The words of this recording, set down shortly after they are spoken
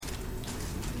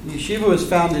The yeshiva was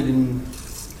founded in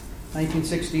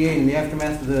 1968 in the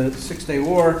aftermath of the Six-Day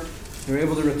War. They were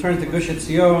able to return to Gush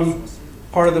Etzion.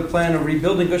 Part of the plan of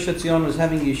rebuilding Gush Etzion was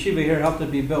having a yeshiva here help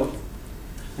it be built.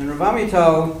 And Rav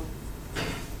Amital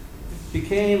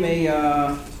became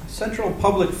a central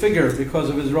public figure because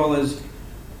of his role as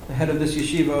the head of this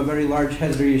yeshiva, a very large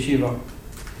Hesder yeshiva.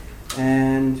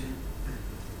 And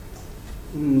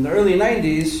in the early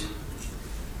 90s,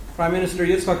 Prime Minister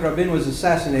Yitzhak Rabin was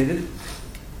assassinated,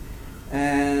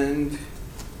 and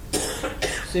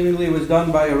seemingly was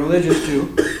done by a religious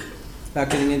Jew, not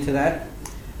getting into that.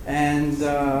 And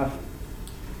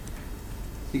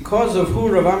because of who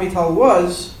Rav Amital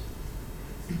was,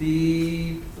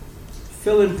 the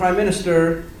fill-in Prime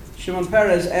Minister, Shimon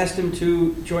Peres, asked him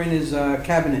to join his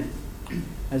cabinet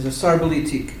as a Sar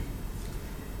B'litik.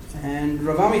 And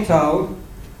Rav Amital,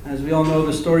 as we all know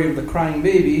the story of the crying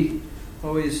baby,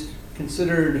 always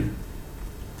considered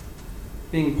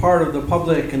being part of the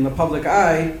public and the public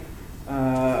eye,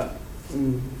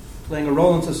 playing a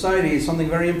role in society is something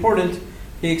very important.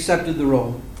 He accepted the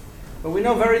role. But we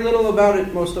know very little about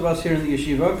it, most of us here in the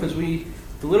yeshiva, because the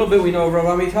little bit we know of Rav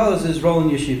Amital is his role in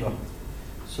yeshiva.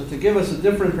 So to give us a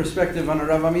different perspective on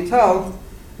Rav Amital,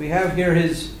 we have here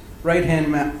his right-hand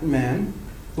man,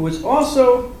 who was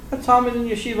also a Talmid in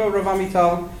yeshiva, Rav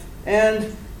Amital,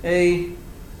 and a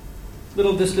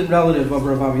little distant relative of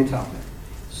Rav Amital.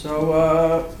 So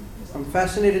I'm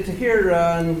fascinated to hear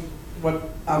what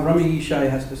Rami Yishai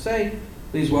has to say.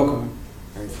 Please welcome him.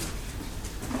 Thank you.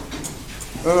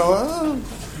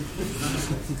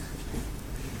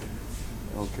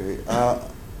 Okay.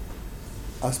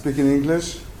 I'll speak in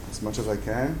English as much as I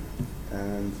can,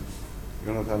 and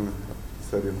Jonathan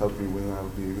said he'll help me when I'll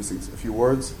be missing a few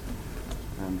words,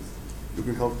 and you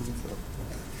can help with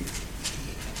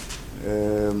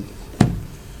it.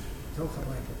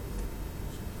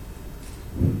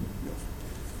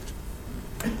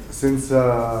 Since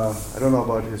I don't know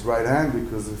about his right hand,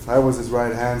 because if I was his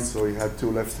right hand, so he had two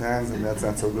left hands, and that's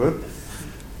not so good.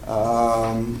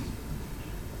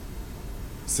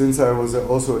 Since I was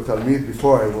also a Talmid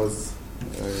before I was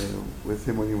with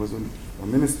him when he was a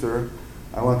minister,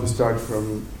 I want to start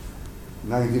from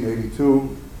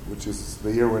 1982, which is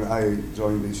the year when I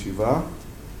joined the yeshiva,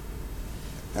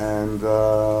 and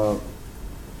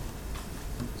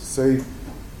say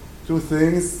two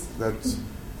things that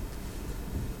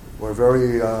were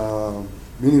very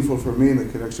meaningful for me in the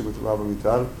connection with Rav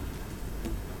Amital.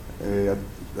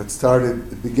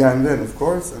 It began then, of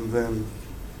course, and then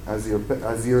as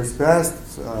years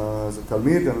passed, as a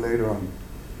Talmid, and later on.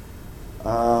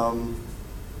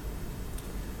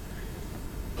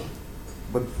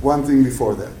 But one thing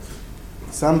before that.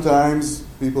 Sometimes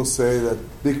people say that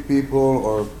big people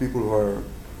or people who are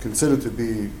considered to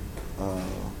be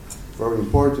very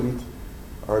important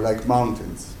are like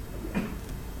mountains.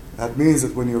 That means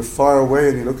that when you're far away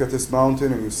and you look at this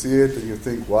mountain and you see it and you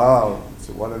think, wow,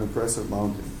 what an impressive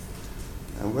mountain.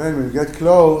 And when you get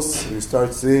close and you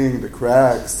start seeing the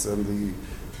cracks and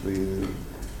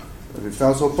it's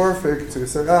not so perfect, so you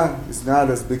say, it's not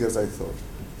as big as I thought.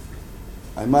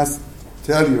 I must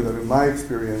tell you that in my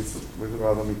experience with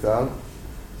Rav Amital,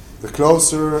 the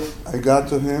closer I got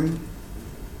to him,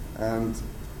 and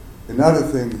another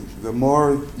thing, the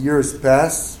more years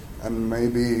pass, and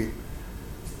maybe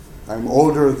I'm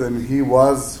older than he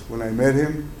was when I met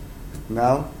him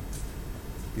now,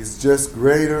 he's just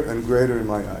greater and greater in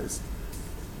my eyes.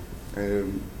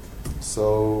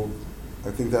 So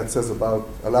I think that says about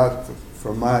a lot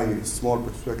from my small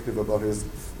perspective about his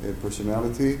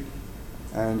personality.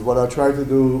 And what I try to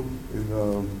do in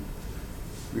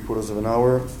 3/4 of an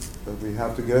hour that we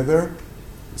have together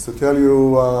is to tell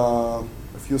you a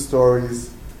few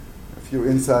stories, a few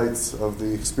insights of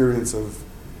the experience of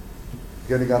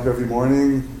getting up every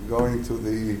morning, going to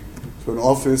an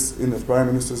office in the Prime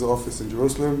Minister's office in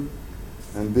Jerusalem,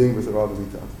 and being with Rav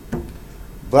Amital.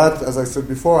 But as I said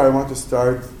before, I want to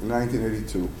start in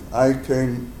 1982.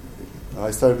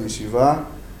 I started yeshiva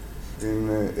in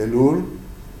Elul,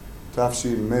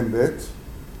 Tafshin Membet.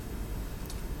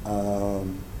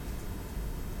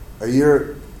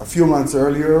 A few months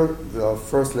earlier, the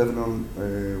first Lebanon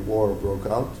war broke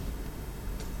out,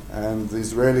 and the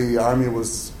Israeli army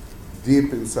was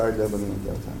deep inside Lebanon at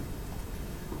that time.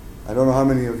 I don't know how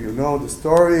many of you know the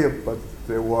story, but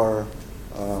there were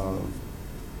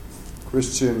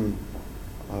Christian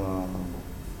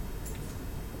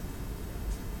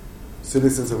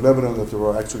citizens of Lebanon that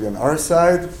were actually on our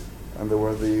side, and there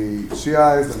were the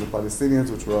Shiites and the Palestinians,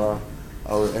 which were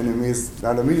our enemies,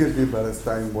 not immediately, but as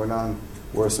time went on,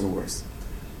 worse and worse.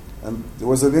 And there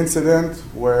was an incident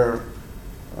where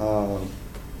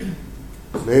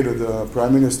later the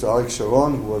Prime Minister Arik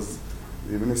Sharon, who was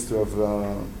the Minister of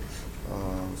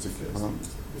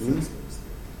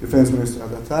Defense Minister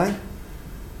at that time,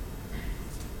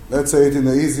 let's say it in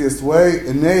the easiest way,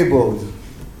 enabled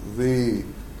the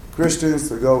Christians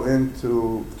to go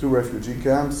into two refugee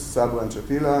camps, Sabra and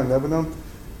Shatila in Lebanon,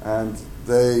 and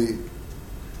they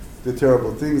did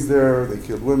terrible things there. They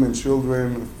killed women,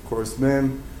 children, of course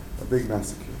men, a big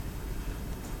massacre.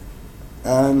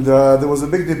 And there was a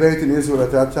big debate in Israel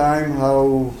at that time,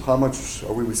 how much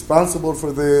are we responsible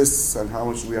for this, and how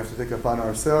much do we have to take upon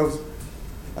ourselves.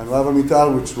 And Rav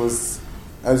Amital, which was,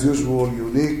 as usual,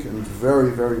 unique and very,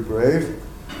 very brave,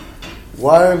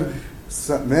 while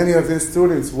many of his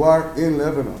students were in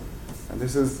Lebanon. And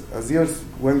this is, as years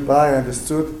went by, I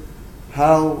understood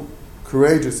how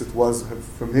courageous it was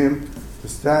from him to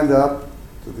stand up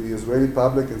to the Israeli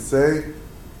public and say,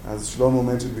 as Shlomo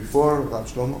mentioned before, Rav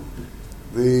Shlomo,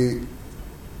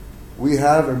 we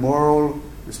have a moral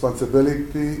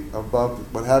responsibility about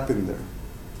what happened there.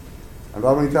 And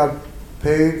Rav Amital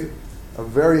paid a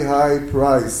very high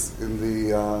price in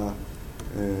the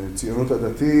Tzionut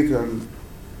Hadatit and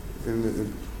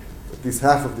in at least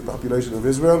half of the population of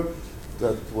Israel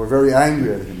that were very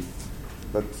angry at him.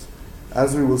 But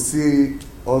as we will see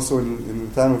also in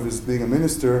the time of his being a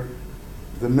minister,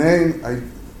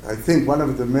 I think one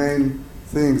of the main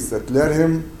things that led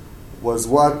him was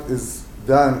what is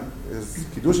done is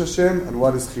Kiddush Hashem and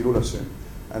what is Chilul Hashem.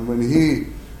 And when he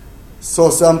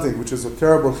saw something which is a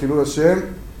terrible Chilul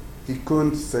Hashem, he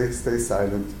couldn't stay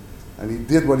silent. And he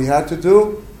did what he had to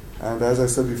do, and as I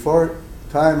said before,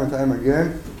 time and time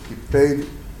again, he paid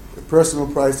personal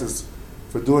prices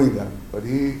for doing that. But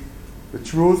the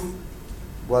truth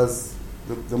was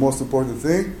the most important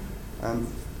thing, and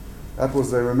that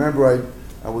was, I remember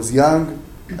I was young,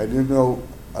 I didn't know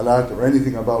a lot or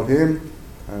anything about him,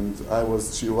 and I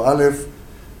was Shiur Aleph,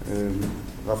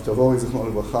 Rav Tavori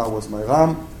Zichron Lebracha was my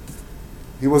Ram.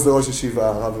 He was the Rosh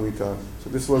Yeshiva, Rav Amital. So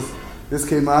this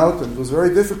came out, and it was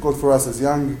very difficult for us as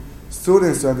young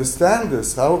students to understand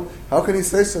this. How can he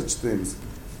say such things?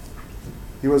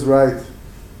 He was right,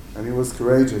 and he was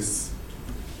courageous.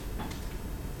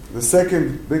 The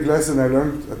second big lesson I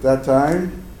learned at that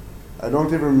time, I don't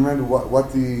even remember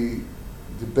what the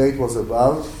debate was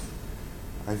about.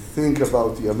 I think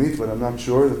about the Yamit, but I'm not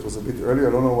sure. That was a bit earlier.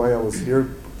 I don't know why I was here.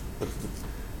 But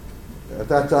at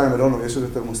that time, I don't know. יש עוד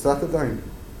תרמוסטט עדיין?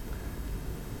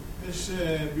 יש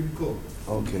במקום.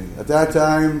 Okay. At that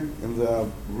time, in the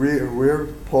rear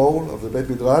pole of the Beit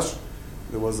Midrash,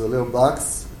 there was a little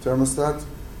box, thermostat,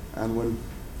 and when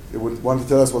it would want to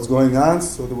tell us what's going on,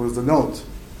 so there was a note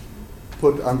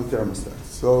put on the thermostat.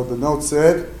 So the note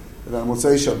said that on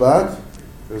Motzei Shabbat,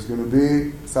 there's going to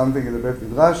be something in the Beit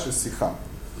Midrash, a Sikha.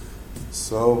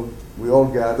 So we all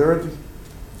gathered,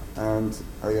 and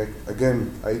I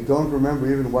don't remember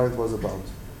even what it was about.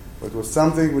 But it was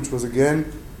something which was, again,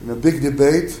 in a big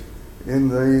debate in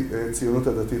the Tzionut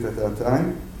Hadatit at that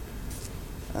time.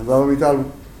 And Rav Amital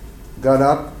got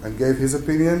up and gave his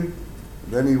opinion.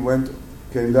 Then he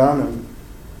came down and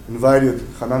invited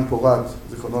Hanan Porat,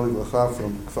 Zichrono Livracha,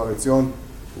 from Kfar Etzion,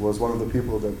 who was one of the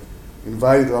people that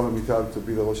invited Rav Amital to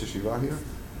be the Rosh Yeshiva here.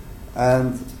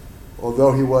 And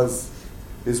although he was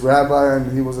his rabbi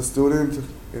and he was a student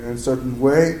in a certain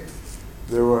way,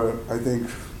 they were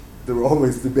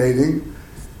always debating.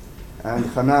 And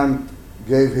Hanan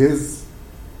gave his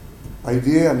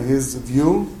idea and his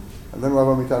view, and then Rav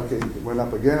Amital went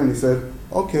up again and he said,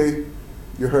 okay,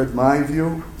 you heard my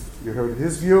view, you heard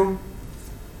his view,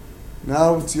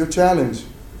 now it's your challenge.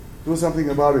 Do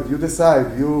something about it. You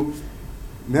decide. You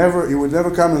would never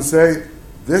come and say,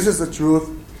 this is the truth,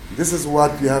 this is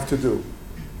what you have to do.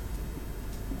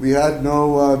 We had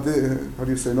no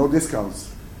discounts.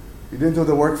 He didn't do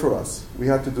the work for us. We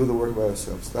had to do the work by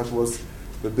ourselves. That was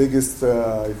the biggest,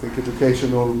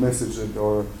 educational message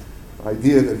or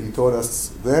idea that he taught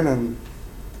us then, and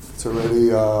it's already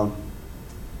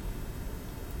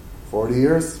 40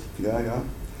 years. Yeah.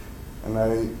 And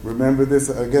I remember this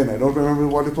again. I don't remember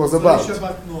what it was about.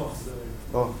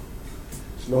 Oh,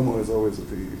 Shlomo is always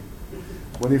with the...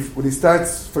 When he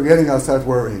starts forgetting, I'll start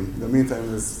worrying. In the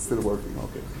meantime, it's still working.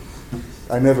 Okay.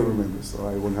 I never remember, so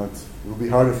it will be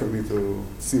harder for me to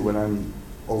see when I'm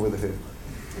over the hill.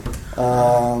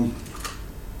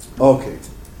 Okay.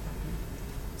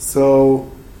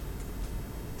 So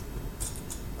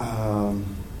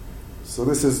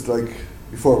this is like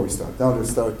before we start. Now let's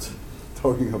start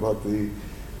talking about the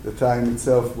time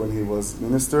itself when he was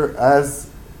minister. As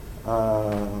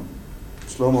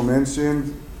Shlomo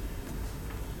mentioned,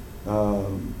 or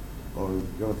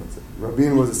Jonathan said,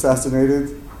 Rabin was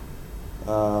assassinated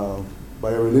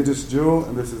by a religious Jew,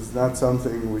 and this is not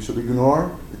something we should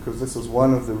ignore, because this was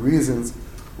one of the reasons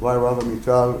why Rav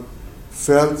Amital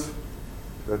felt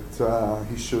that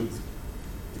he should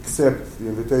accept the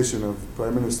invitation of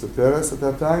Prime Minister Peres at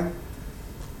that time.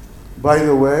 By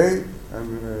the way,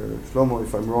 and Shlomo,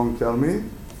 if I'm wrong, tell me,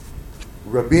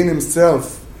 Rabin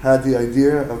himself had the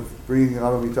idea of bringing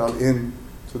Rav Amital in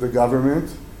to the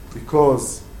government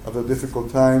because of the difficult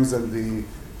times and the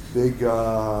big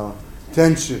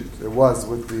tension there was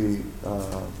with the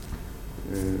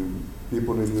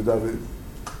people in the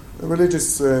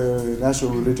religious,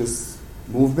 national religious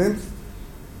movement.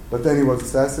 But then he was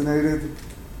assassinated,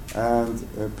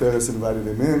 and Peres invited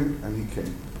him in, and he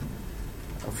came.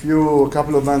 A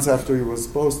couple of months after he was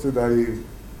posted, I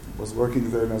was working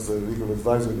there as a legal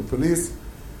advisor in the police.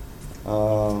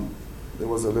 There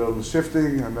was a little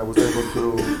shifting, and I was able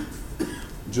to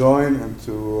join and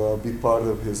to be part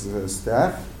of his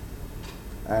staff.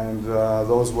 And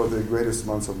those were the greatest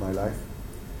months of my life.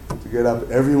 To get up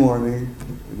every morning,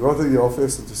 to go to the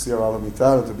office and to see Rav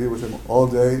Amital and to be with him all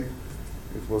day,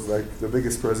 it was like the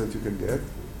biggest present you can get.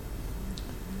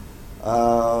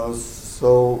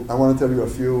 So I want to tell you a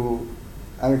few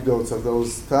anecdotes of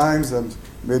those times, and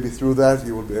maybe through that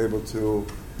you will be able to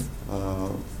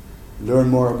learn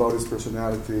more about his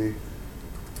personality,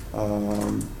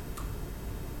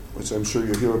 which I'm sure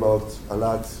you hear about a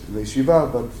lot in the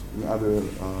yeshiva, but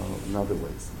in other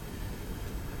ways.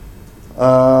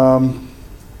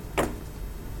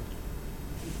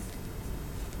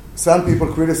 Some people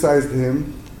criticized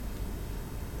him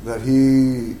that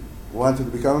he wanted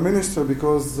to become a minister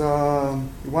because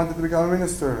he wanted to become a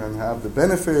minister and have the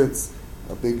benefits,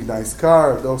 a big nice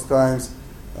car. At those times,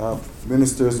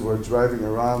 ministers were driving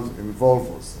around in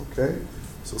Volvos, okay?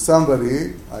 So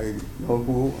somebody, I know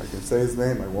who, I can say his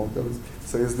name, I won't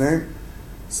say his name,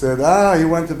 said, he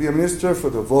went to be a minister for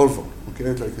the Volvo,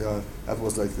 okay? Like that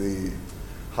was like the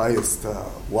highest,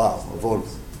 wow, a Volvo.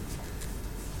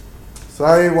 So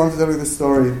I want to tell you this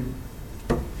story.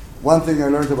 One thing I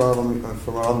learned from Rav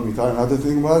Amital, another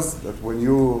thing was that when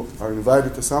you are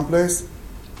invited to some place,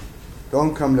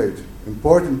 don't come late.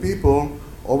 Important people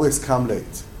always come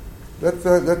late. Let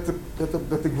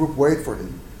the group wait for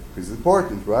him. It's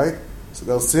important, right? So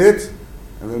they'll sit,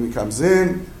 and then he comes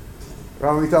in.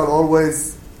 Rav Amital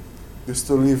always used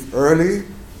to leave early,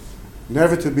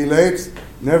 never to be late,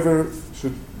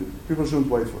 people shouldn't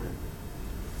wait for him.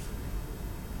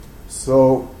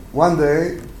 So one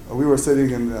day, we were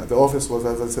sitting in the office was,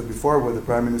 as I said before, where the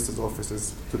Prime Minister's office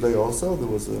is today also.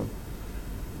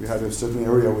 We had a certain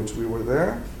area which we were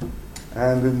there.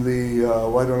 And in the,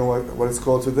 I don't know what it's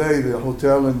called today, the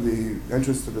hotel in the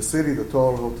entrance to the city, the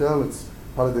tall hotel, it's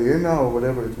Holiday Inn now, or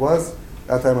whatever it was.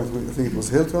 At that time, I think it was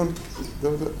Hilton.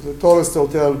 The tallest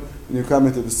hotel when you come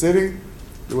into the city.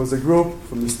 There was a group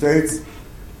from the States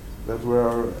that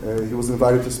he was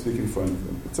invited to speak in front of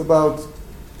them. It's about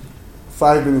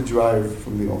 5-minute drive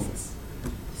from the office.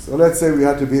 So let's say we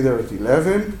had to be there at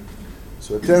 11.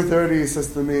 So at 10:30, he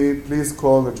says to me, please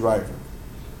call the driver.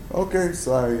 Okay,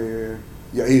 so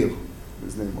Yair,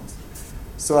 his name was.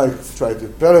 So I tried the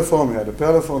telephone. We had a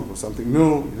telephone for something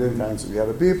new. He didn't answer. We had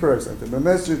a beeper. I sent him a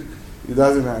message. He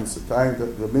doesn't answer.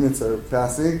 The minutes are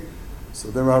passing.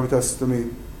 So then Rabbi says to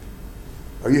me,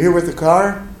 are you here with the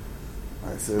car?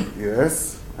 I said,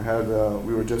 yes.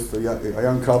 We were just a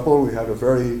young couple. We had a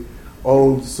very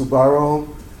old Subaru,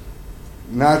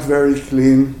 not very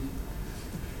clean,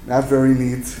 not very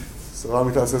neat. So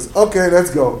Amital says, okay, let's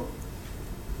go.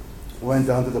 Went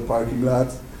down to the parking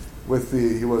lot with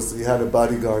he had a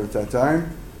bodyguard at that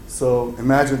time. So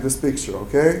imagine this picture,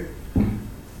 okay?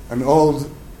 An old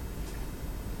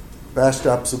bashed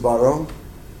up Subaru.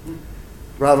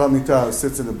 Rav Amital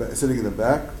sitting in the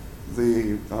back,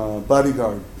 the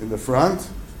bodyguard in the front.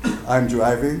 I'm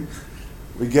driving.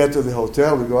 We get to the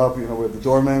hotel. We go up, where the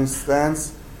doorman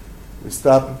stands. We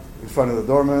stop in front of the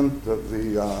doorman.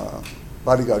 The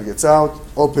bodyguard gets out,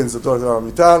 opens the door to Rav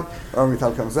Amital. Rav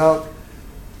Amital comes out.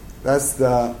 That's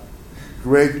the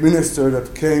great minister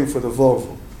that came for the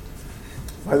Volvo.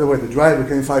 By the way, the driver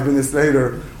came 5 minutes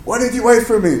later. Why did you wait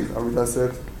for me? Rav Amital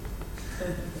said,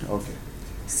 okay.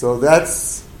 So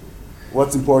that's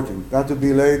what's important. Not to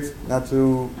be late, not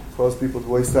to cause people to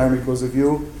waste time because of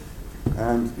you.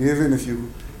 And even if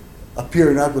you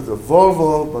appear not with a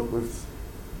Volvo, but with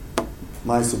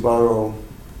my Subaru,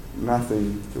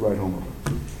 nothing to write home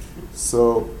about.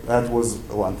 So that was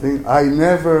one thing. I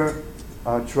never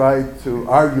tried to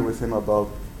argue with him about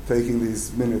taking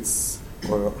these minutes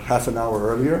or half an hour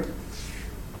earlier.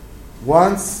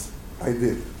 Once I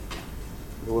did.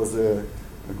 There was a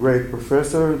great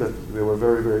professor that they were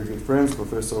very, very good friends,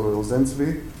 Professor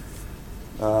Rosenzvi.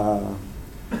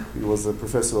 He was a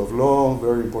professor of law,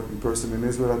 very important person in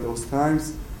Israel at those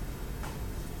times.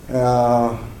 He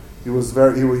had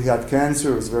cancer,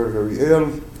 he was very, very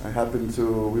ill.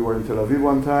 We were in Tel Aviv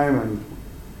one time, and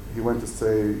he went to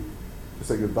say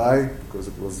goodbye, because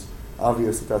it was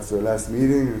obvious that that's their last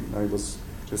meeting, and I was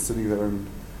just sitting there and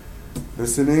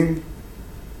listening.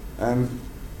 And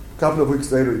a couple of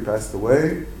weeks later, he passed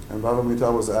away, and Rav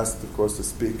Amital was asked, of course, to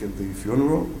speak at the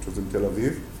funeral, which was in Tel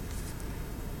Aviv.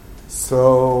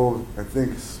 So I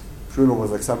think funeral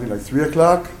was like something like 3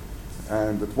 o'clock,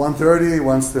 and at 1:30, he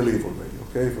wants to leave already,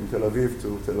 okay, from Tel Aviv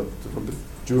from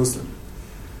Jerusalem.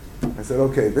 I said,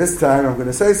 okay, this time I'm going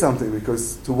to say something,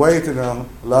 because to wait in a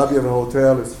lobby of a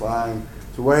hotel is fine,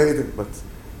 but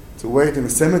to wait in a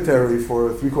cemetery for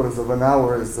 3/4 of an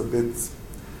hour is a bit...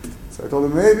 So I told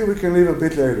him, maybe we can leave a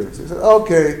bit later. So he said,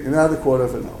 okay, another 1/4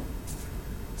 of an hour.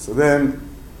 So then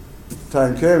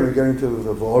time came, we got into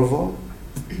the Volvo,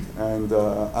 and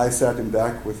I sat in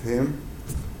back with him.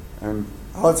 And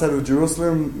outside of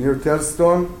Jerusalem, near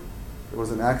Telstone, there was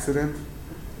an accident,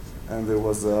 and there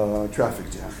was a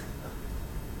traffic jam.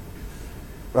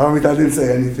 Rav Amital didn't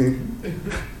say anything.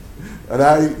 And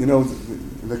in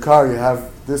the car you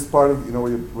have this part of,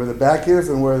 where the back is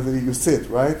and where you sit,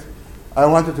 right? I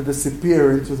wanted to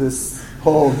disappear into this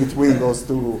hole between those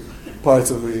two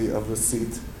parts of the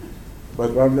seat.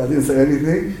 But Rav Amital didn't say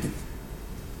anything.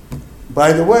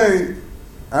 By the way,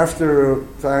 after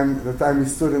the time we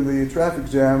stood in the traffic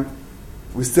jam,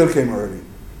 we still came early.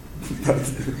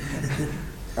 But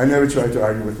I never tried to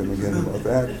argue with him again about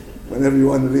that. Whenever you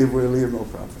want to leave, we'll leave, no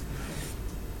problem.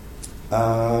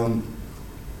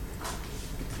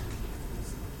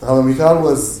 Rav Amital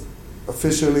was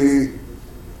officially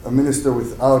a minister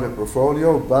without a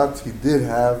portfolio, but he did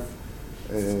have,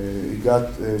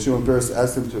 Shimon Peres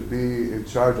asked him to be in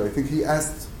charge. I think he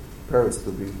asked Peres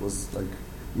to be. It was like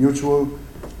mutual,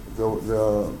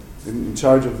 in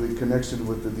charge of the connection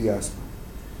with the diaspora.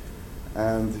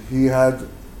 And he had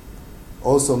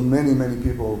also many, many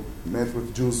people met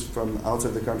with Jews from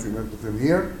outside the country, met with him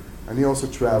here, and he also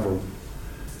traveled.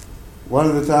 One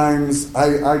of the times,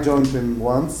 I joined him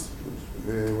once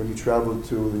when he traveled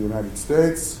to the United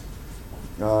States.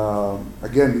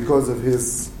 Again, because of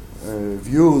his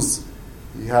views,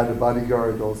 he had a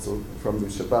bodyguard also from the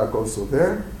Shabak also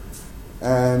there.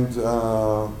 And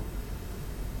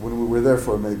when we were there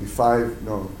for maybe 5,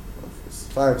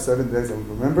 7 days, I don't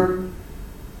remember.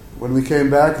 When we came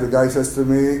back, the guy says to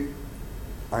me,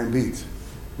 I'm beat.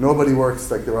 Nobody works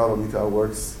like the Rav Amital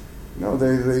works.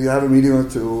 They have a meeting or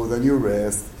two, then you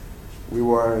rest. We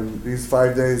were in these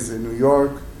 5 days in New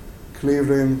York,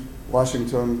 Cleveland,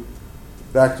 Washington,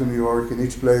 back to New York, in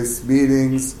each place,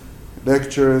 meetings,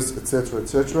 lectures, etc.,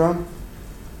 etc.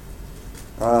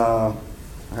 I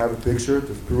have a picture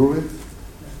to prove it.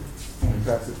 I'll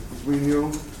pass it between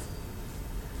you.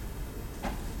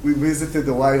 We visited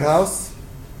the White House.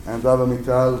 And Rav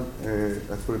Amital,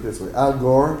 let's put it this way, Al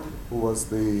Gore, who was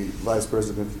the vice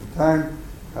president at the time,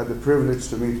 had the privilege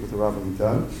to meet with Rav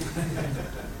Amital.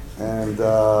 And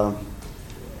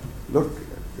look,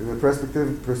 in the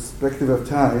perspective of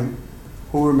time,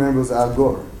 who remembers Al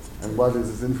Gore? And what is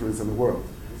his influence in the world?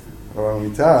 Rav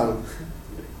Amital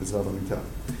is Rav Amital.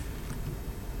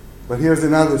 But here's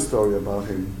another story about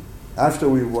him. After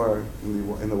we were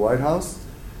in the White House,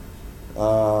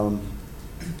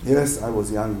 yes, I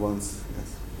was young once.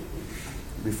 Yes,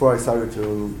 before I started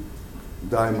to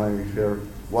dye my hair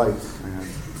white, I had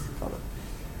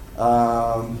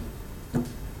color.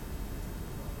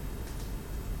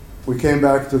 We came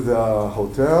back to the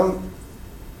hotel,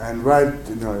 and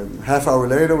half hour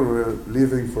later, we were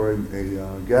leaving for a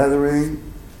gathering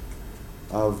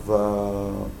of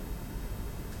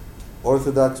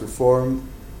Orthodox, Reform,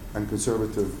 and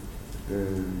Conservative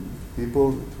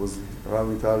people. It was Rav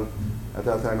Amital at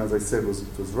that time, as I said, it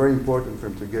was very important for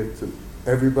him to get to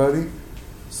everybody.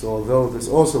 So although this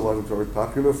also wasn't very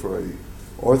popular for an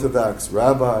Orthodox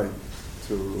rabbi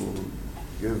to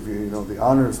give the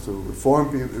honors to Reform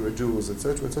people, Jews,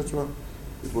 etc., etc.,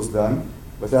 it was done.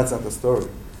 But that's not the story.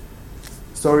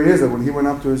 The story is that when he went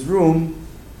up to his room,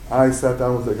 I sat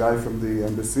down with a guy from the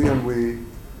embassy, and we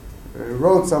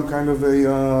wrote some kind of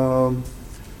a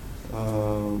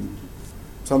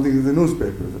something in the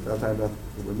newspapers. At that time,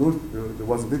 there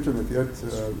wasn't internet yet.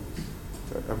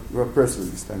 A press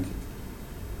release, thank you.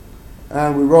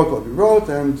 And we wrote what we wrote,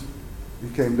 and he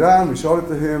came down, we showed it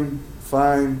to him,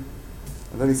 fine.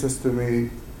 And then he says to me,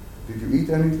 did you eat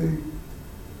anything?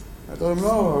 I told him,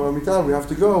 no, Amital, we have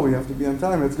to go, we have to be on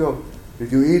time, let's go.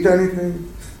 Did you eat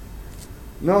anything?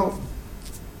 No.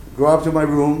 Go up to my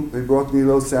room, they brought me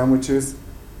those sandwiches,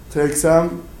 take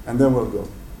some, and then we'll go.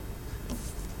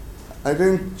 I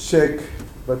didn't check,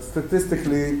 but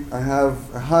statistically, I have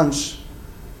a hunch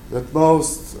that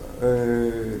most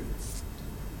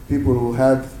people who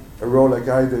had a role like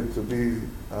I did to be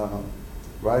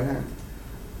right hand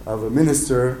of a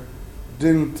minister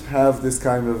didn't have this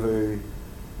kind of a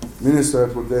minister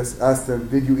that would ask them,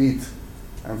 did you eat?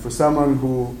 And for someone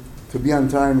who to be on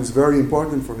time is very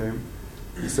important for him,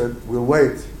 he said, we'll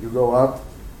wait. You go up,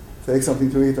 take something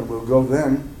to eat, and we'll go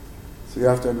then. So you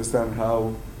have to understand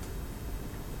how,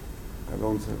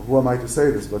 who am I to say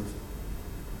this, but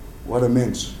what a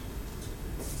mensch.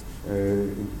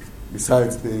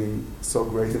 Besides being so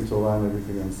great in Torah and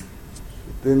everything else.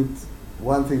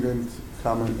 One thing didn't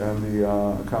come on the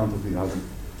account of the other.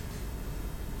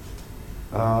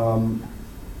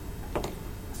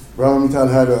 Rabbi Amital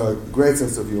had a great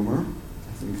sense of humor.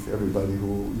 I think everybody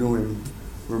who knew him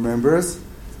remembers.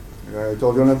 I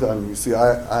told Jonathan, you see,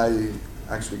 I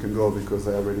actually can go because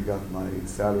I already got my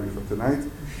salary for tonight.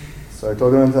 So I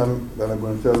told Jonathan that I'm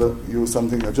going to tell you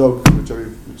something, a joke,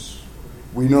 which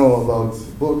we know about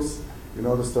books. You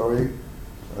know the story.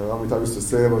 Rabbi Amital used to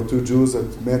say about two Jews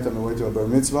that met on the way to a bar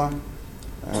mitzvah,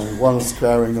 and one was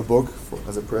carrying a book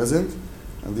as a present,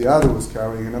 and the other was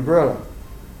carrying an umbrella.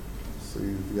 So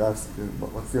he asked,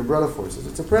 what's the umbrella for? He says,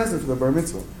 it's a present for the bar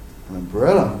mitzvah. An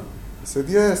umbrella? He said,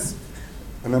 yes.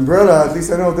 An umbrella, at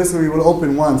least I know this we will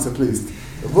open once at least.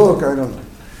 The book, I don't know.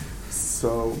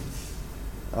 So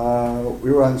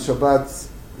we were on Shabbat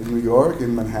in New York,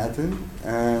 in Manhattan,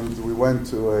 and we went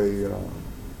to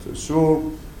a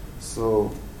shul.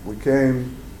 So we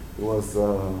came. There was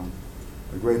a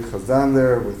great chazan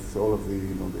there with all of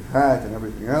the hat and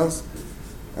everything else,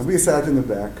 and we sat in the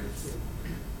back.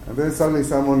 And then suddenly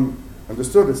someone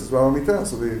understood this is Rabbi Amital,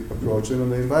 so they approached him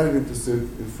and they invited him to sit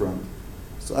in front.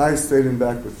 So I stayed in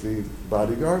back with the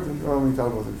bodyguard, and Rabbi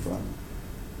Amital was in front.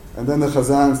 And then the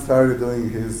chazan started doing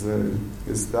his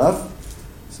stuff.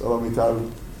 So Rabbi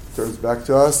Amital turns back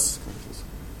to us.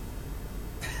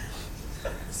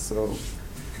 So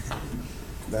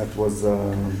that was,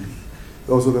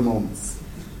 those were the moments.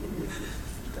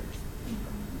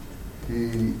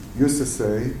 He used to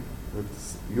say that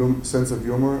sense of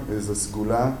humor is a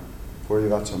segula for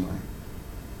Yirat Shamayim.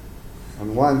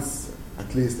 And once,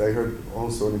 at least, I heard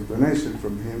also an explanation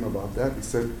from him about that. He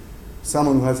said,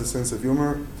 someone who has a sense of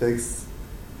humor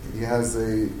he has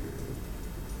a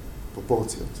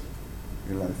proportion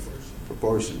in life,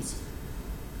 proportions.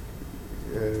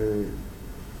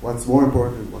 What's more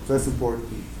important, what's less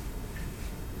important,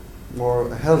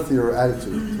 a healthier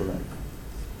attitude to life.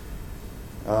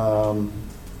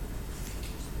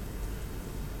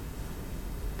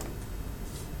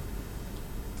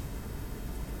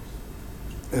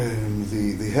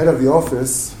 The head of the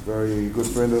office, very good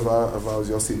friend of ours,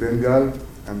 Yossi Ben-Gal,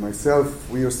 and myself,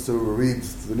 we used to read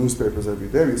the newspapers every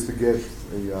day. We used to get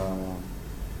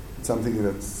something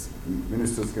that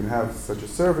ministers can have such a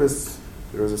service.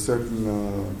 There is a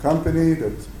certain company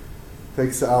that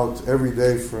takes out every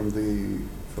day from the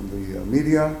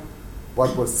media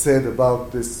what was said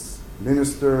about this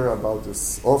minister, about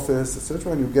this office,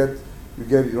 etc. And you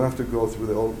don't have to go through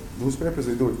the old newspapers;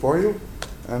 they do it for you.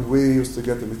 And we used to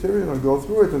get the material and go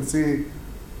through it and see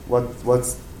what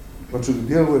should we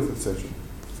deal with, etc.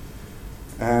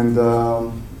 And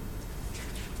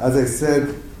as I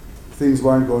said, things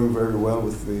weren't going very well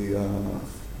with the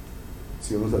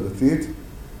Tzionut Hadatit,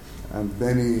 and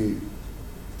many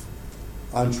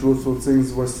untruthful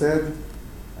things were said.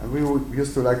 And we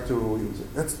used to like to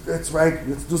that's right,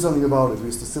 let's do something about it. We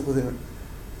used to sit with him.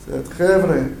 Said,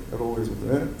 Chevre, always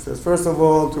with it. Says, first of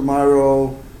all,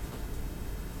 tomorrow,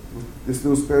 these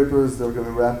newspapers, they're going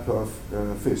to wrap off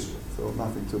fish, so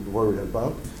nothing to worry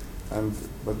about.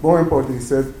 But more importantly, he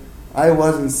said, I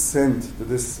wasn't sent to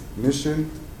this mission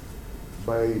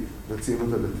by the Tzionut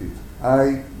Hadatit.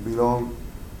 I belong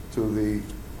to the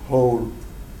whole,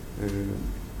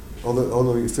 all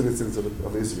the citizens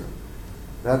of Israel.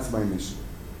 That's my mission.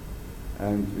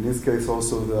 And in this case,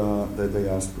 also the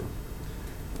diaspora.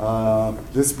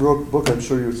 This book, I'm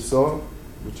sure you saw,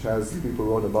 which has people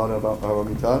wrote about Rabbi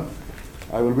Amital.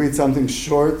 I will read something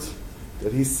short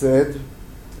that he said.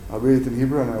 I'll read it in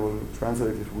Hebrew and I will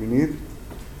translate it if we need.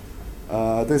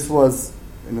 This was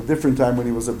in a different time when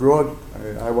he was abroad.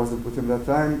 I wasn't with him that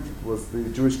time. It was the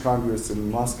Jewish Congress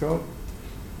in Moscow.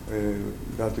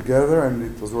 Got together and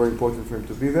it was very important for him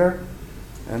to be there.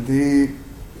 And he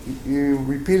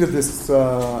repeated this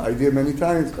idea many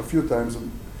times, a few times,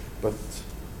 but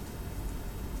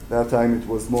that time it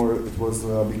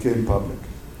became public.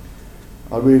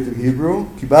 I'll read it in Hebrew.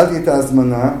 קיבלתי את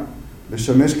ההזמנה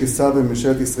לשמש כשר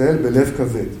בממשלת ישראל בלב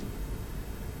כבד.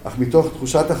 אך מתוך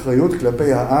תחושת אחריות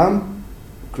כלפי העם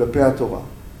וכלפי התורה.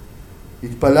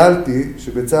 התפללתי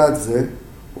שבצד זה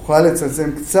אוכל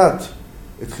לצמצם קצת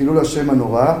את חילול השם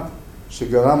הנורא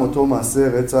שגרם אותו מעשה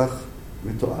רצח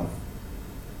מתועב.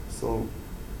 So,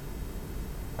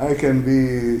 I can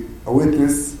be a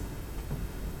witness.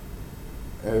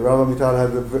 Rav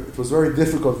Amital it was very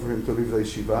difficult for him to leave the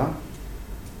yeshiva.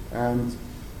 And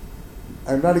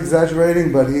I'm not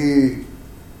exaggerating, but he,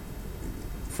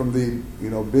 from the,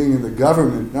 being in the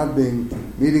government, not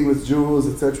meeting with Jews,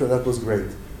 etc., that was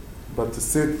great. But to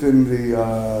sit in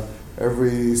the,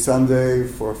 every Sunday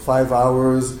for 5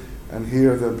 hours and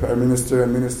hear the prime minister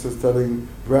and ministers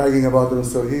bragging about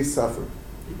themselves, he suffered.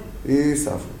 He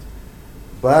suffered.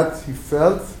 But he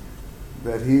felt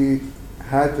that he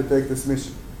had to take this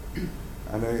mission.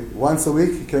 And once a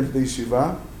week he came to the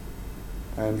yeshiva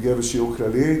and gave a shiur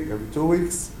klali every 2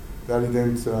 weeks. That he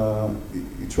didn't,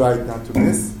 he tried not to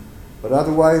miss. But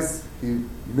otherwise, he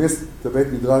missed the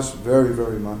Beit Midrash very,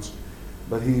 very much.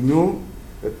 But he knew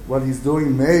that what he's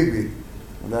doing maybe,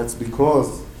 and that's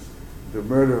because the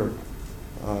murderer,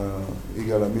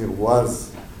 Yigal Amir,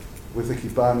 was with a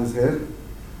kippah on his head.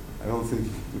 I don't think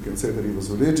we can say that he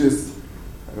was religious.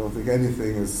 I don't think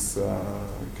anything is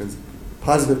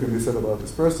positive can be said about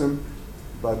this person.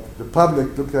 But the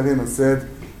public looked at him and said,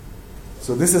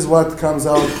 so this is what comes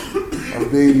out of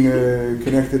being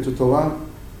connected to Torah.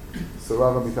 So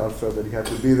Rav Amital felt that he had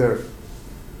to be there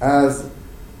as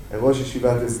a Rosh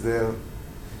Yeshivat is there,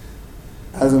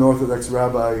 as an Orthodox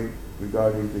rabbi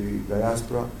regarding the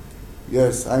diaspora.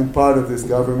 Yes, I'm part of this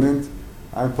government.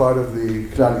 I'm part of the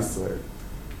Klal Yisrael.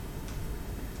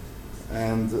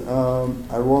 And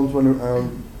I won't want to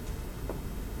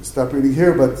stop reading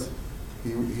here, but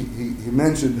he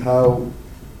mentioned how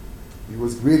he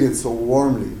was greeted so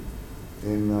warmly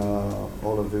in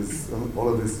all the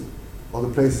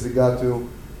places he got to,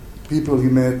 people he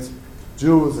met,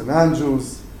 Jews and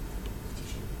non-Jews.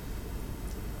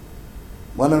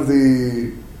 One of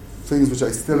the things which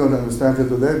I still don't understand till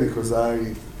today, because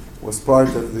I was I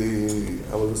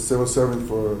was a civil servant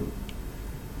for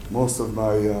most of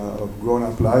my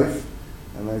grown-up life,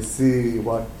 and I see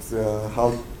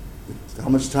how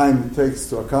much time it takes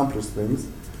to accomplish things.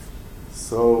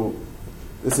 So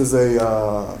this is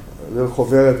a little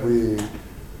choveret we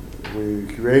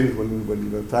created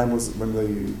when the time was when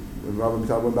Rav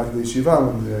Amital went back to the yeshiva,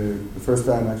 when the first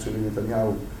time actually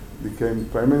Netanyahu became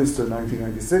prime minister in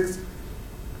 1996.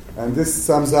 And this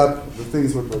sums up the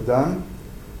things that were done.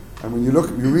 And when you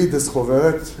read this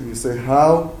choveret and you say,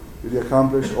 how did he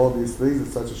accomplish all these things in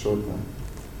such a short time?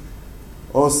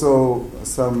 Also,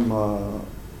 some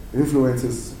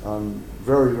influences on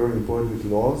very, very important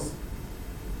laws,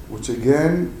 which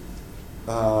again,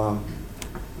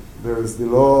 there is the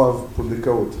law of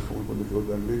pundikot.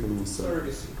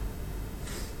 Surrogacy.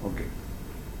 Okay.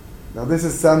 Now this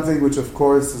is something which, of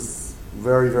course, is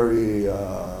very, very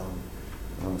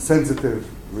sensitive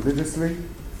religiously.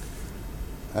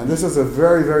 And this is a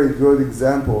very, very good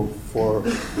example for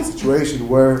a situation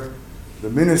where the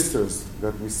ministers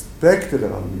that respected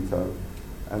Rav Amital,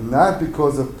 and not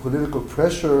because of political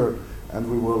pressure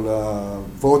and we will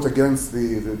vote against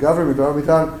the government, Rav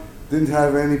Amital didn't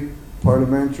have any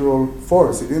parliamentary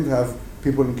force. He didn't have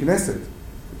people in Knesset.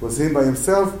 It was him by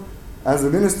himself as a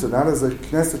minister, not as a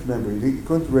Knesset member. He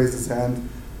couldn't raise his hand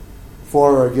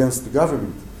for or against the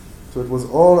government. So it was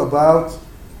all about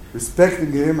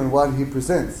respecting him and what he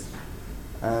presents.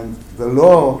 And the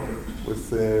law,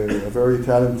 with a very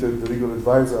talented legal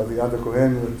advisor, Aviada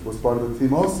Cohen, who was part of the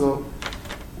team also,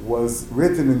 was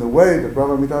written in the way that Rav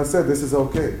Amital said, this is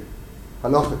okay,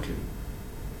 halachically.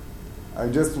 I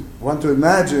just want to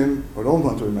imagine, or don't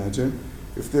want to imagine,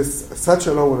 if such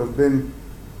a law would have been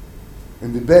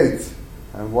in debate,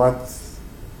 and what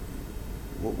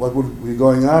would be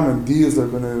going on, and deals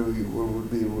would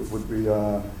be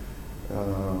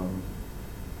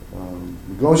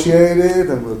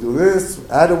negotiated, and we'll do this,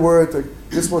 add a word.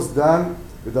 This was done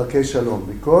with Darkei Shalom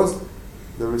because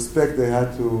the respect they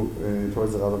had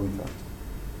towards the Rav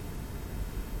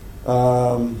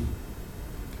Amital.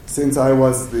 Since I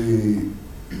was the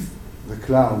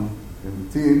clown in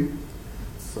the team,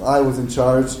 so I was in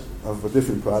charge of a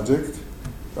different project.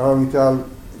 Rav Amital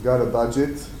got a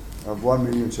budget of 1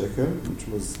 million shekel, which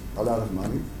was a lot of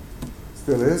money.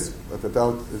 Still is, but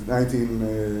about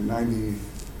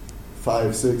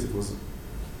 1995-6, it was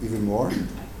even more.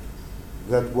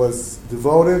 That was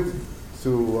devoted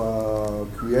to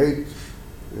create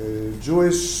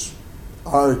Jewish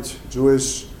art,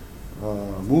 Jewish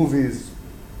movies,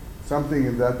 something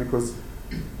in that, because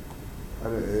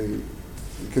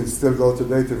You can still go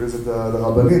today to visit the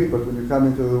Rabbanit, but when you come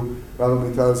into Rabbi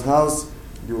Mital's house,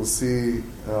 you will see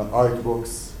art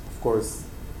books. Of course,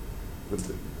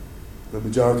 the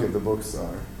majority of the books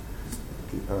are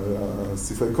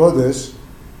Sifrei Kodesh,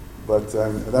 but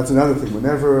that's another thing.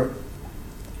 Whenever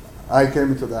I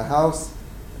came into the house,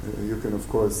 you can, of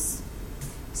course,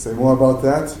 say more about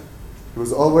that. He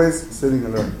was always sitting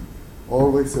and learning.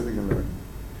 Always sitting and learning.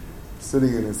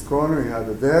 Sitting in his corner, he had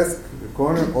a desk, the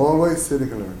corner, always sitting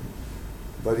and learning.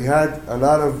 But he had a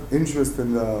lot of interest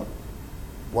in the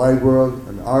wide world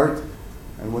and art,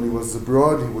 and when he was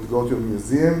abroad, he would go to a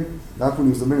museum, not when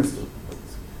he was a minister.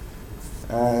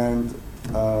 And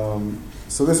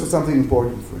so this was something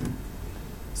important for him.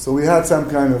 So we had some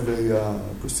kind of a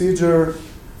procedure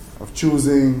of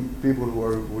choosing people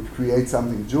who would create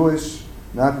something Jewish,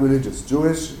 not religious,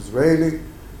 Jewish, Israeli,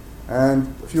 and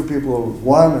a few people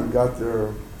won and got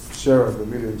their share of the $1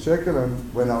 million shekel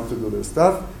and went out to do their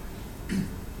stuff.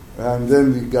 And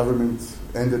then the government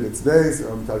ended its days,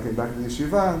 came back to the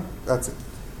yeshiva, that's it.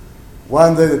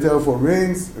 One day the telephone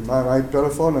rings, in my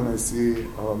telephone, and I see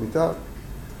Mital.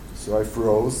 So I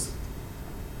froze,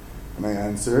 and I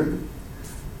answered,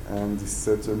 and he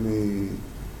said to me,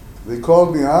 they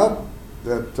called me up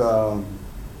that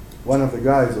one of the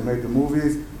guys who made the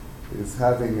movies is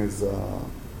having his,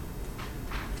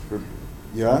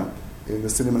 in the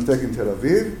Cinematheque in Tel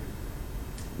Aviv.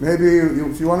 Maybe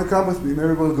if you want to come with me,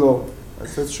 maybe we'll go. I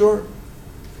said, sure.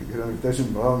 You get an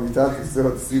invitation from Mital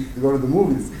to go to the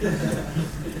movies.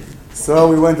 So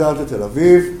we went out to Tel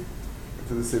Aviv,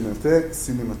 to the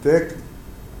Cinematheque,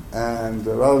 and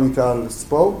Rabbi Mital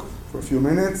spoke for a few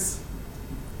minutes,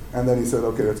 and then he said,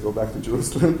 okay, let's go back to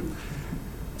Jerusalem.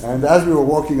 And as we were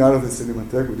walking out of the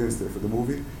Cinematheque, we didn't stay for the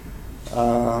movie.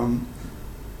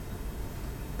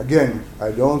 Again,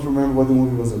 I don't remember what the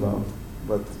movie was about,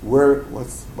 but what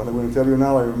I'm going to tell you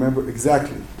now, I remember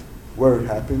exactly where it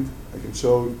happened. I can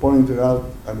point it out,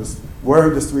 where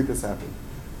the street has happened.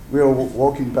 We were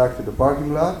walking back to the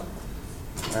parking lot,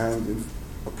 and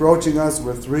approaching us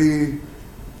were 3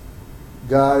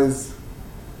 guys,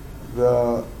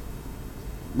 the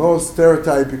most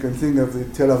stereotype you can think of, the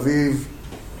Tel Aviv,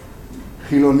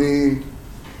 Chiloni,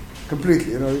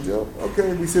 completely.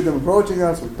 Okay, we see them approaching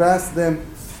us, we pass them,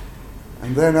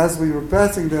 and then as we were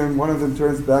passing them, one of them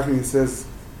turns back and he says,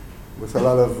 with a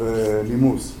lot of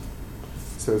nimus,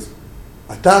 he says,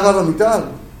 "Ata Rav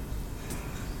Mital?"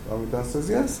 Rav Mital says,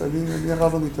 "Yes, I'm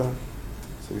Rav Mital."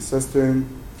 So he says to him,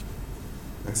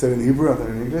 I said in Hebrew, and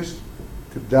then in English,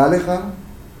 תדע לך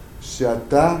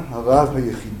שאתה הרב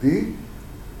היחידי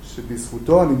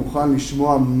שבזכותו אני מוכן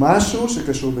לשמוע משהו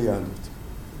שקשור ביהדות.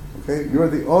 Okay? You're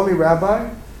the only rabbi,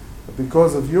 but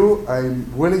because of you, I'm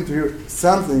willing to hear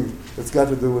something that's got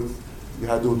to do with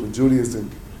Yahadut, with Judaism.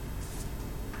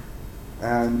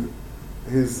 And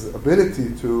his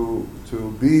ability to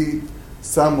be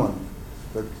someone,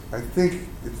 but I think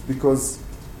it's because,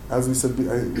 as we said,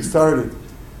 we started,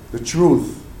 the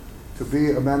truth, to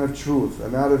be a man of truth,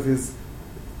 and out of his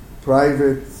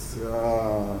private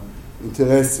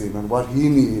interesting and what he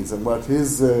needs and what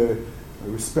his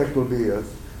respect will be.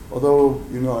 Although,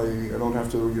 I don't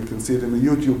have to, you can see it in the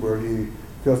YouTube where he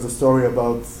tells the story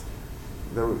about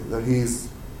that he's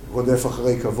Rodef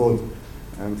Acharei Kavod,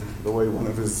 and the way one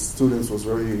of his students was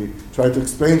he tried to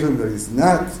explain to him that he's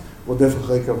not Rodef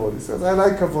Acharei Kavod. He says, I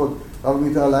like Kavod. Rav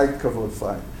Mital liked Kavod,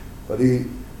 fine. But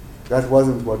that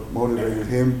wasn't what motivated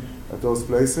him at those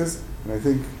places, and I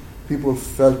think people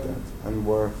felt that, and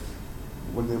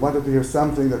when they wanted to hear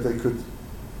something that they could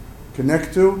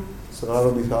connect to, so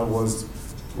Rav Mital was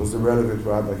the relevant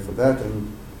rabbi for that,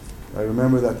 and I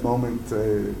remember that moment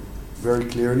very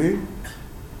clearly.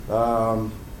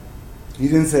 He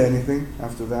didn't say anything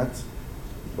after that,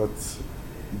 but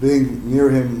being near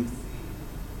him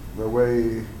the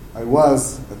way I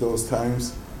was at those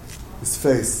times, his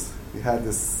face, he had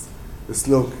this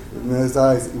look in his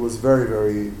eyes. It was very,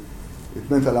 very, it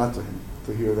meant a lot to him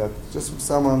to hear that. Just from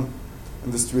someone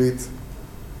in the street,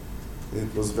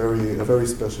 it was a very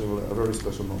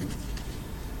special moment.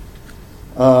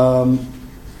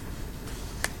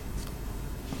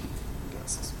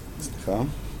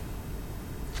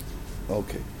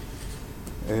 Okay.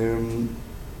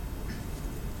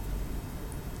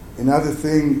 Another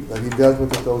thing that he dealt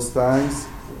with at those times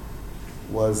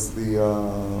was the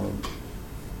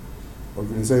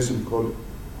organization called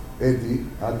Adi,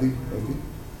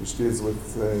 which deals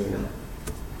with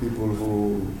people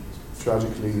who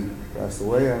tragically pass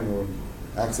away or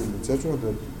accident, etc.,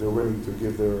 that they're willing to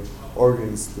give their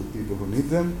organs to people who need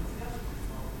them.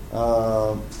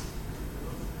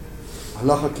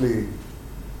 Halachically,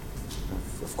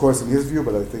 of course in his view,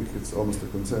 but I think it's almost a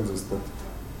consensus that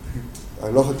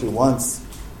halachically once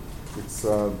it's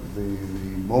the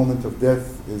moment of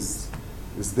death is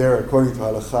there according to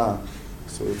halacha,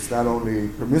 so it's not only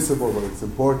permissible but it's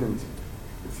important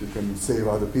if you can save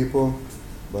other people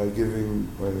by giving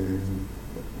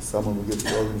someone will give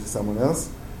the organ to someone else.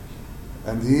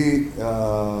 And he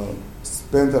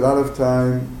spent a lot of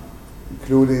time,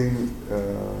 including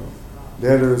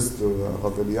letters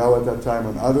of Eliyahu at that time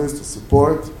and others to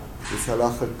support this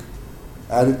halachic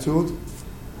attitude,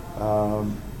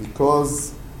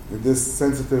 because in this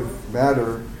sensitive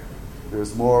matter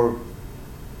there's more,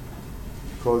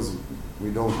 because we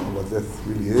don't know what death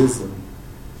really is and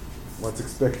what's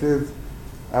expected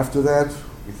after that.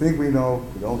 We think we know,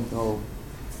 we don't know,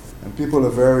 and people are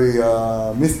very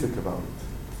mystic about it.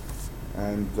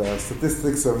 And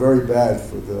statistics are very bad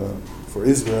for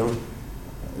Israel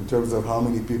in terms of how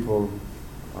many people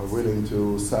are willing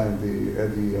to sign the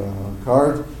Eddie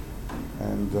card,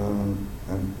 and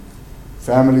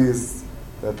families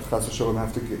that Chas v'Shalom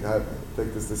have to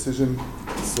take this decision.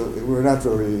 So we're not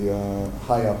very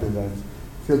high up in that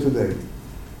till today.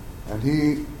 And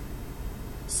he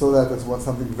saw that as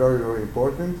something very, very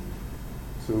important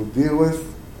to deal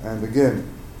with, and again,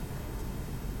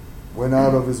 went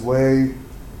out of his way,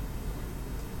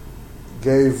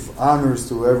 gave honors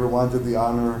to whoever wanted the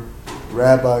honor,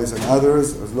 rabbis and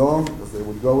others, as long as they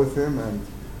would go with him.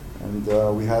 And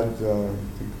we had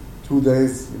 2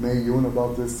 days in Yun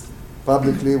about this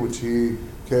publicly, which he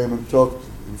came and talked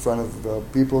in front of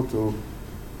people to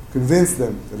convince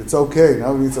them that it's okay.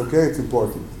 Now that it's okay, it's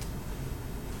important.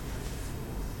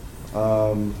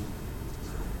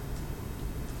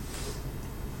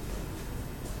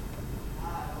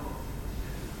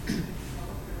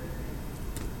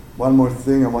 One more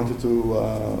thing I wanted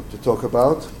to talk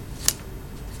about.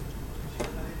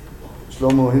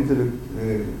 Shlomo hinted at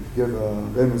give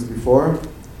Remus before,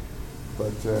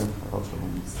 but I'll Shlomo.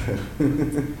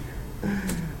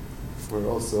 We're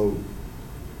also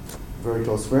very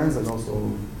close friends and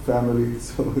also family,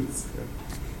 so it's.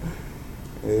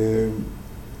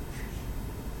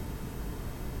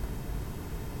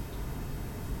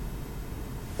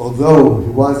 Although he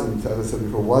wasn't, as I said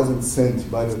before, wasn't sent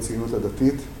by the Tzniut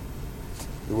Hadatit,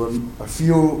 there were a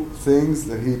few things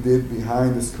that he did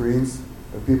behind the screens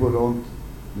that people don't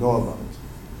know about.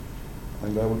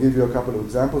 And I will give you a couple of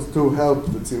examples to help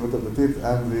the Tzniut Hadatit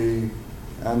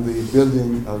and the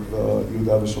building of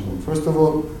Yehuda v'Shamron. First of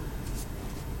all,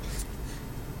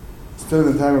 still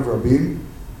in the time of Rabin,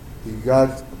 he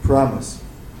got a promise,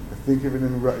 I think even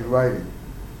in writing,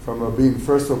 from Rabin,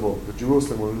 first of all, that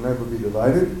Jerusalem will never be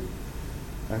divided.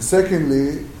 And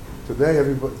secondly, today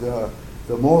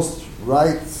the most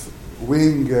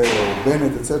right-wing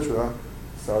Bennett, etc.,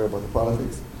 sorry about the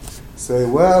politics, say,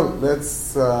 well,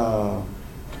 let's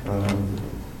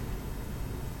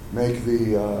make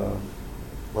the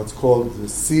what's called the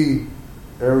sea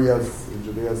areas in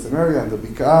Judea and Samaria and the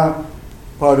Bik'ah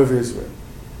part of Israel.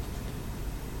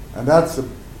 And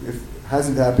it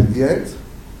hasn't happened yet,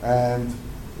 and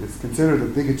it's considered a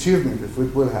big achievement if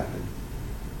it will happen.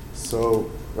 So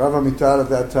Rav Amital at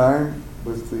that time,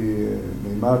 with the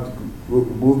Neymar group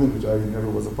movement, which I never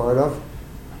was a part of,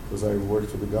 because I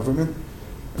worked for the government,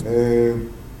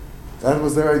 that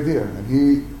was their idea. And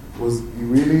he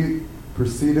really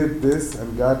preceded this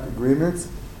and got agreements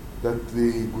that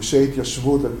the Gushei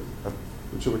Yashvut,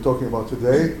 which we're talking about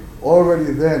today,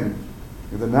 already then,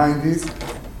 in the 90s,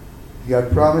 he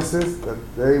had promises that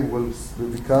they will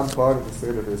become part of the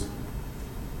state of Israel.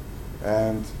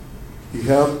 And he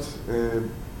helped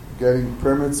getting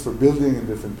permits for building in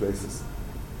different places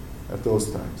at those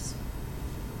times.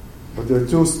 But there are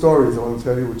two stories I want to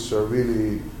tell you which are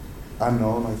really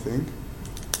unknown, I think.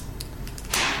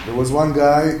 There was one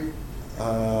guy,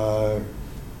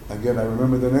 again I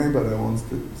remember the name, but I won't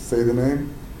say the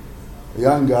name, a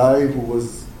young guy who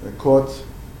was caught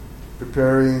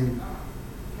preparing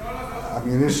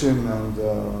ammunition and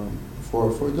for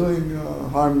doing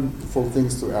harmful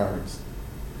things to Arabs.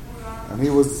 And he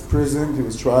was imprisoned, he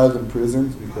was tried and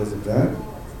imprisoned because of that.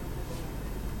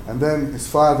 And then his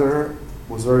father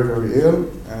was very, very ill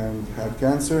and had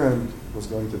cancer and was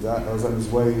going to die. Was on his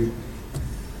way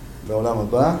L'Olam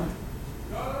Haba.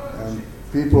 And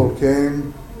people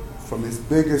came from his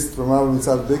biggest, from Rav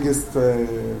Mitzal's biggest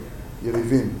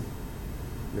Yerivim.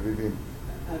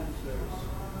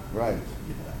 Right.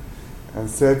 And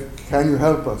said, can you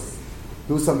help us?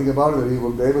 Do something about it that he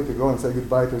will be able to go and say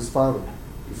goodbye to his father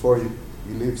before he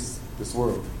leaves this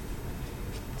world.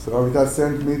 So Rav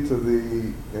sent me to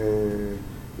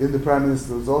in the Prime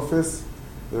Minister's office,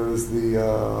 there is the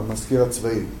Maskirat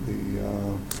Tzvei,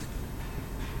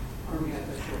 army at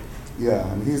that point.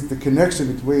 Yeah, and he's the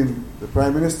connection between the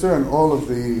prime minister and all of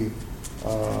the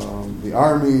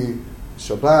army,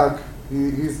 Shabak.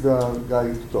 He's the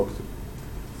guy to talk to.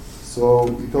 So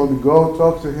he told me, go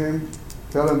talk to him,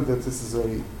 tell him that this is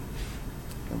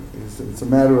it's a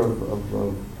matter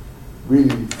of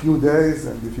really few days,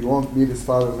 and if you won't meet his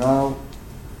father now.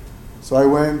 So I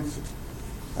went,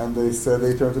 and they said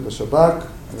they turned to the Shabak.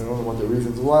 I don't know what the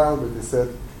reasons were, but they said,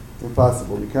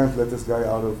 impossible. We can't let this guy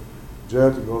out of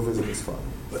jail to go visit his father.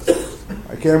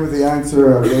 I came with the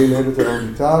answer a day later to Rav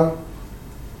Mital.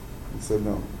 He said,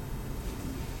 no,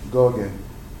 go again.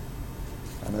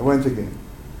 And I went again.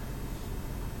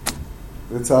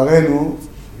 L'tzarenu,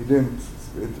 he didn't.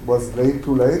 It was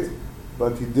too late,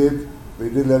 but they did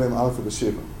let him out for the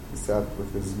Shiva. He sat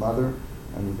with his mother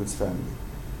and with his family.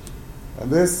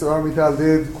 And this Rav Mital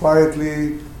did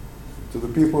quietly to the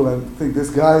people, and think this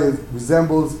guy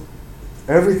resembles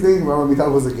everything Rav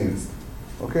Mital was against.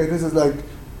 Okay, this is like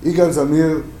Yigal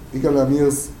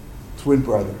Amir's twin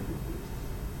brother.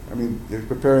 I mean, they're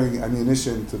preparing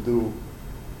ammunition to do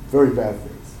very bad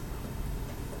things.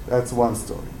 That's one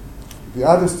story. The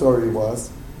other story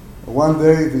was, one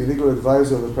day the legal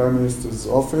advisor of the Prime Minister's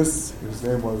office, his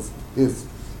name was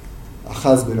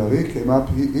Achaz Ben Ari, came up.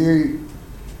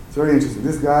 It's very interesting.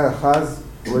 This guy, Achaz,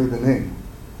 already the name.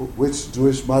 Which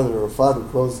Jewish mother or father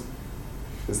calls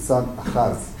his son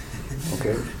Achaz?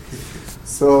 Okay?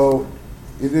 So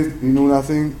he knew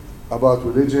nothing about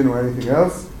religion or anything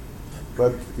else,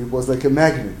 but it was like a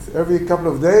magnet. Every couple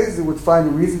of days he would find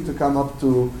a reason to come up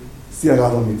to see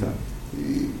Rav Mital.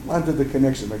 He wanted the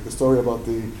connection, like the story about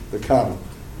the cow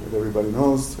that everybody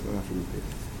knows. I don't have to repeat it.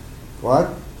 What?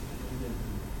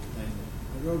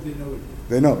 I know they know it.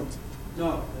 They know it.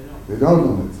 No, they don't. They don't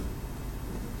know it.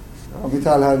 Rav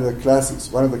Mital had the classics.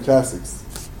 One of the classics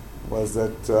was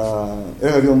that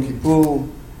Erev Yom Kippur,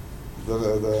 the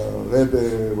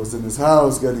Rebbe was in his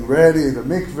house getting ready, the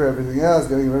mikveh, everything else,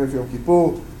 getting ready for Yom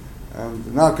Kippur,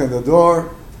 and knock on the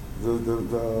door.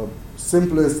 The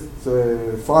simplest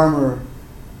farmer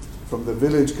from the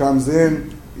village comes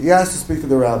in. He has to speak to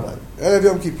the rabbi. Erev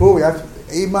Yom Kippur,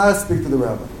 he must speak to the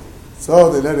rabbi.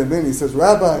 So they let him in. He says,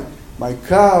 Rabbi, my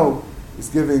cow is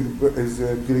giving birth. Is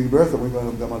giving birth,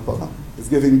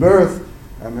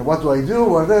 and what do I do?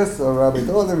 Or this? So Rabbi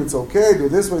told him, it's okay. Do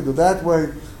this way, do that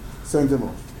way. Send him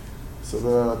off. So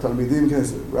the Talmidim can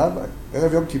say, Rabbi,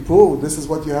 Erev Yom Kippur, this is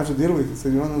what you have to deal with. He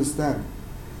said, you don't understand.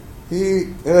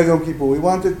 Erev Yom Kippur, he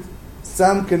wanted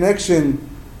some connection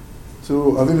to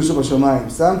Avinu Shebashamayim,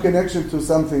 some connection to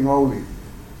something holy.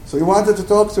 So he wanted to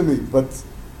talk to me, but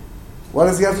what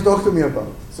does he have to talk to me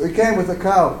about? So he came with a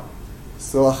cow.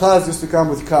 So Achaz used to come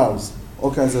with cows,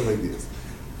 all kinds of ideas.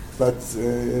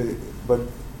 But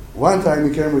one time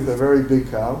he came with a very big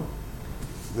cow.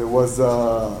 There was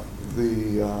the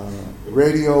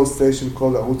radio station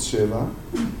called Arutz Sheva,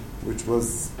 which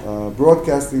was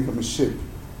broadcasting from a ship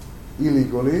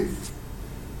illegally.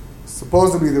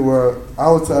 Supposedly they were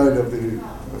outside of the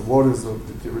waters of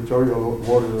the territorial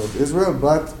waters of Israel,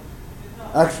 but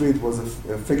actually it was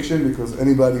a fiction because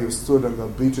anybody who stood on the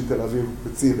beach in Tel Aviv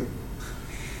could see them.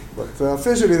 But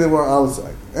officially they were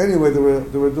outside. Anyway, they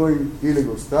were doing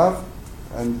illegal stuff,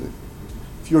 and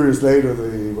a few years later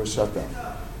they were shut down.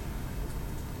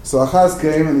 So Achaz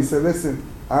came and he said, listen,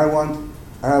 I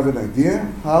have an idea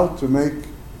how to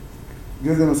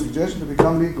give them a suggestion to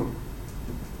become legal.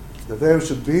 That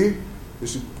they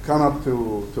should come up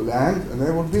to land, and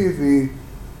they will be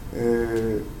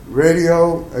the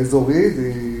radio Ezori,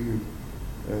 the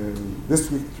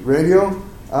district radio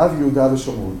of Yehuda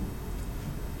v'Shomron.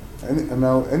 And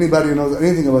now anybody who knows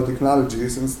anything about technology,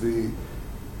 since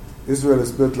Israel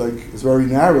is built it's very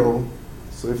narrow,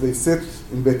 so if they sit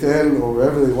in Beit El or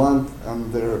wherever they want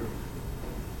on their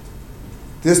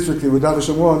district in Yehuda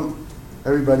v'Shomron,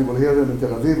 everybody will hear them in Tel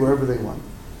Aviv, wherever they want.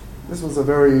 This was a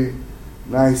very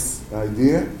nice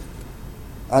idea.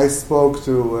 I spoke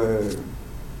to,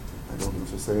 I don't know if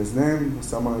to say his name,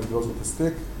 someone that goes with a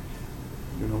stick,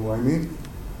 you know who I mean,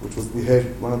 which was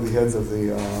one of the heads of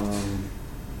the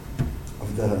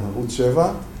Arutz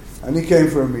Sheva, and he came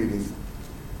for a meeting.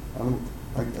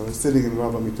 I was sitting in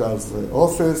Rav Mital's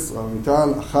office, Rav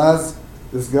Mital, Achaz,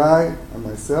 this guy, and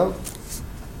myself.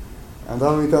 And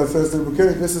Rav Mital says to him,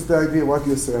 okay, this is the idea, what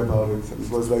do you say about it? And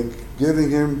it was like giving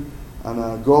him on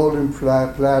a golden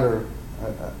platter,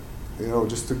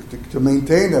 just to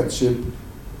maintain that ship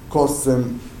costs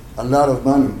them a lot of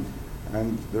money.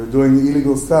 And they're doing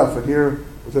illegal stuff. And here,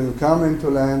 when you come into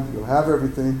land, you'll have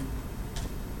everything.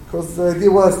 Because the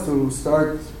idea was to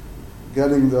start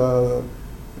getting the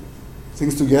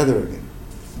things together again.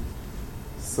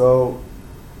 So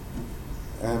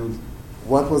And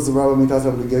what was the Rav Amital's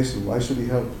obligation? Why should he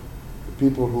help the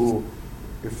people who,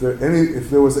 if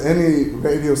there was any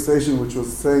radio station which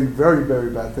was saying very, very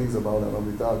bad things about Rav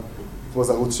Amital, it was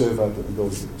Arutz Sheva in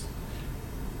those years.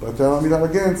 But Rav Amital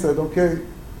again said, okay,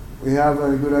 we have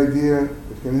a good idea,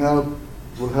 it can help,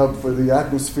 it will help for the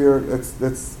atmosphere,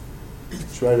 let's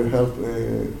try to help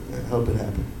it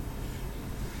happen.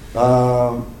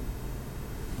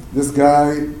 This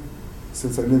guy,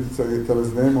 since I didn't tell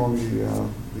his name, only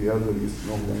the elderly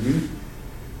know who I mean,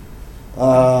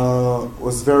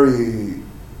 was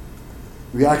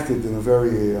reacted in a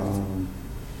very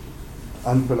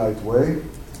unpolite way.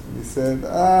 And he said,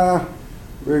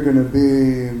 we're going to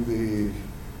be in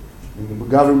the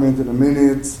government in a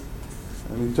minute.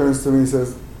 And he turns to me and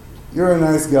says, you're a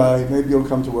nice guy, maybe you'll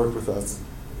come to work with us.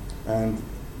 And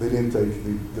they didn't take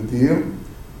the deal.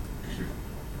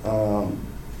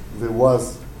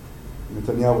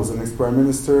 Netanyahu was the next prime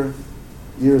minister.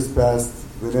 Years passed,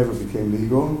 they never became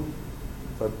legal.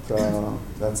 But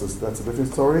that's a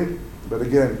different story. But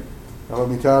again, Rav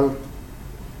Amital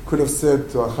could have said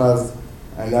to Achaz,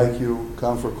 I like you,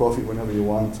 come for coffee whenever you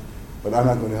want, but I'm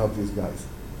not going to help these guys.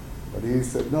 But he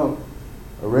said, no,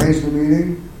 arrange the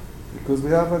meeting, because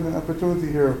we have an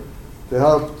opportunity here to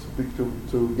help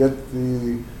to get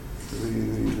the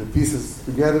pieces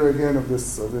together again of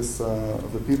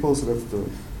the people. So let's do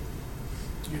it.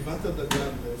 גבעת הדגן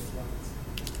באפרת.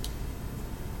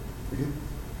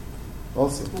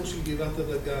 Also. הסיפור של גבעת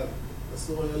הדגן,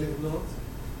 אסור היה לבנות.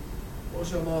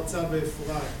 ראש המועצה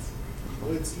באפרת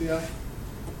לא הצליח.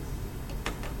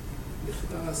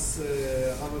 נכנס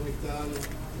הרב עמיטל,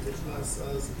 נכנס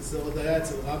אז, זה עוד היה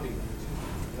אצל רבין.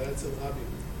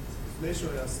 לפני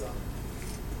שהוא היה שר.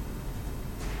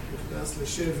 נכנס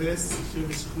לשבס,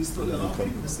 שבס הכניס אותו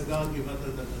לרבין וסגר את גבעת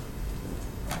הדגן.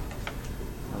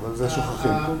 אבל זה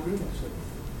שוכחים.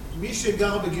 מי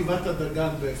שגר בגבעת הדגן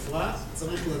באפרת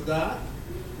צריך לדעת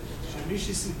שמי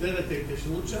שסידר את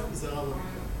ההתיישבות שם זה הרב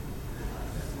עמיטל.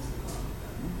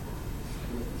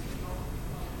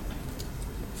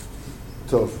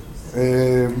 טוב. זה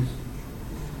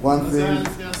היה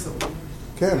לפני עשור.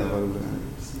 כן, אבל...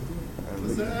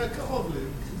 זה היה קרוב לי.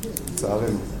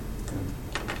 לצערנו.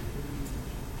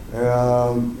 I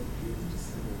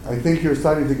think you're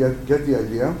starting to get the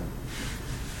idea.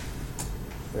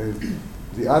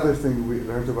 The other thing we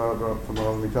learned about from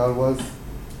Rav Amital was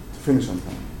to finish on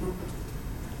time.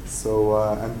 So,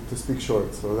 and to speak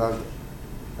short. So that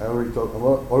I'm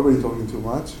already talking too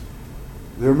much.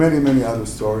 There are many, many other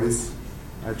stories.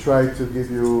 I tried to give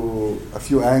you a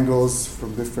few angles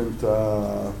from different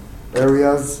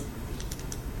areas.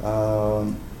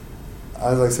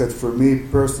 As I said, for me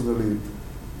personally,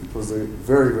 it was a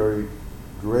very, very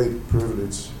great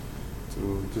privilege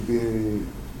to be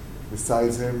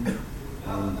beside him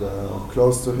and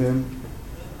close to him.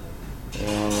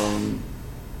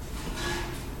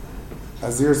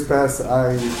 As years pass,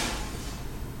 I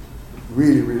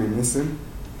really, really miss him.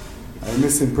 I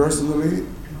miss him personally,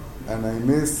 and I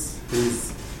miss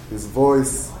his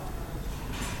voice,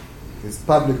 his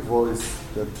public voice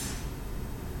that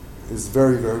is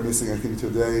very, very missing, I think,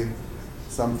 today.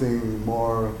 Something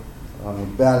more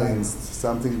balanced,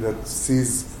 something that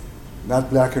sees not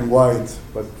black and white,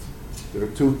 but there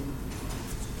are two.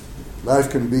 Life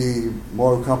can be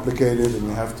more complicated, and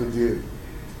you have to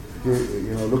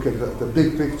look at the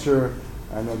big picture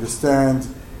and understand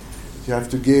that you have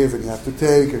to give and you have to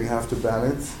take and you have to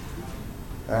balance.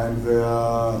 And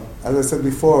as I said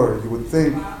before, you would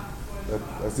think that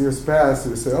as years pass,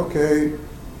 you would say, okay,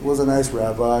 he was a nice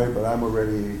rabbi, but I'm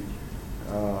already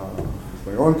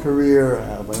my own career, I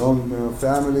have my own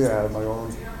family, I have my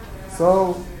own.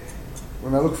 So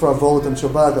when I look for a vote on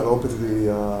Shabbat, I'll open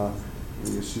the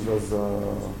yeshiva's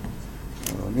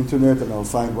internet and I'll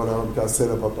find what Amital said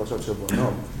about Parashat Shabbat.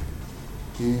 No.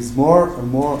 He's more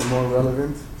and more and more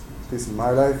relevant, at least in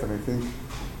my life, and I think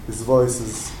his voice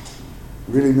is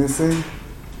really missing,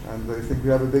 and I think we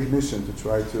have a big mission to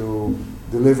try to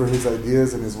deliver his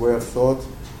ideas and his way of thought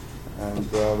and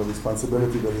the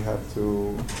responsibility that he had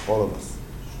to all of us.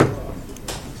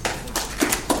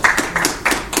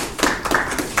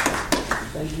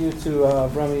 Thank you to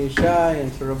Rami Yishai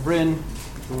and to Rabrin,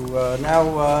 who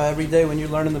now every day when you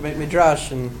learn in the Beit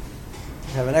Midrash and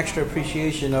have an extra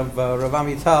appreciation of Rav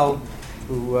Amital,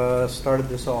 who started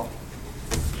this all.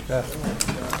 Yeah.